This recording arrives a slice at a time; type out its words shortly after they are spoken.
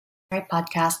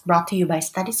Podcast brought to you by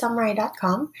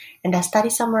StudySamurai.com and the Study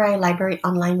Samurai Library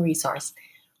online resource.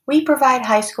 We provide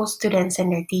high school students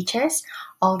and their teachers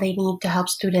all they need to help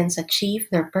students achieve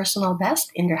their personal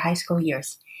best in their high school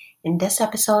years. In this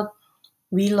episode,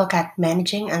 we look at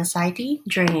managing anxiety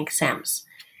during exams.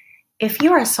 If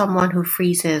you are someone who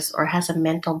freezes or has a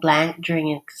mental blank during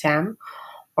an exam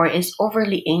or is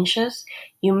overly anxious,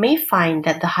 you may find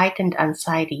that the heightened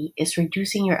anxiety is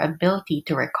reducing your ability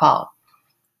to recall.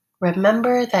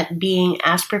 Remember that being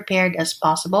as prepared as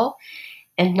possible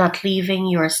and not leaving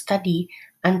your study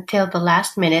until the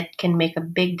last minute can make a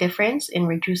big difference in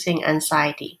reducing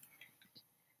anxiety.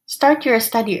 Start your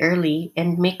study early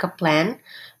and make a plan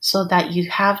so that you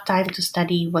have time to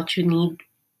study what you need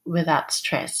without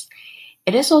stress.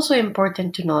 It is also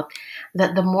important to note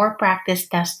that the more practice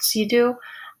tests you do,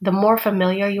 the more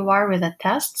familiar you are with a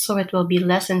test, so it will be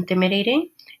less intimidating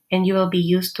and you will be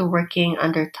used to working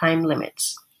under time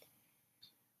limits.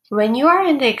 When you are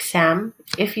in the exam,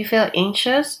 if you feel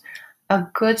anxious, a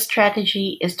good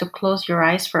strategy is to close your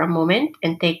eyes for a moment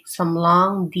and take some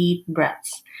long, deep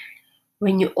breaths.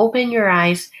 When you open your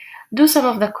eyes, do some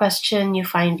of the questions you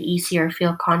find easy or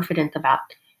feel confident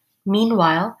about.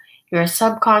 Meanwhile, your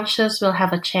subconscious will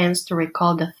have a chance to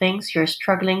recall the things you're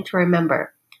struggling to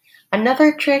remember.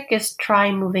 Another trick is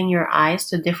try moving your eyes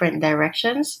to different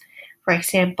directions, for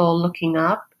example, looking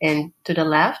up and to the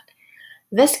left.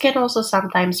 This can also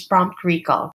sometimes prompt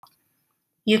recall.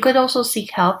 You could also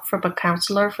seek help from a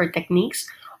counselor for techniques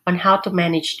on how to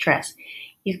manage stress.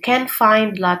 You can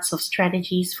find lots of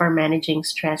strategies for managing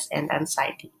stress and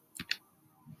anxiety.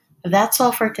 That's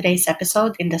all for today's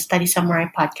episode in the Study Samurai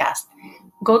podcast.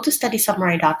 Go to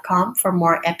StudySamurai.com for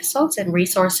more episodes and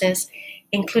resources,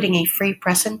 including a free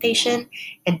presentation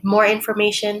and more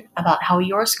information about how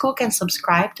your school can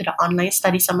subscribe to the online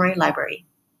Study Samurai library.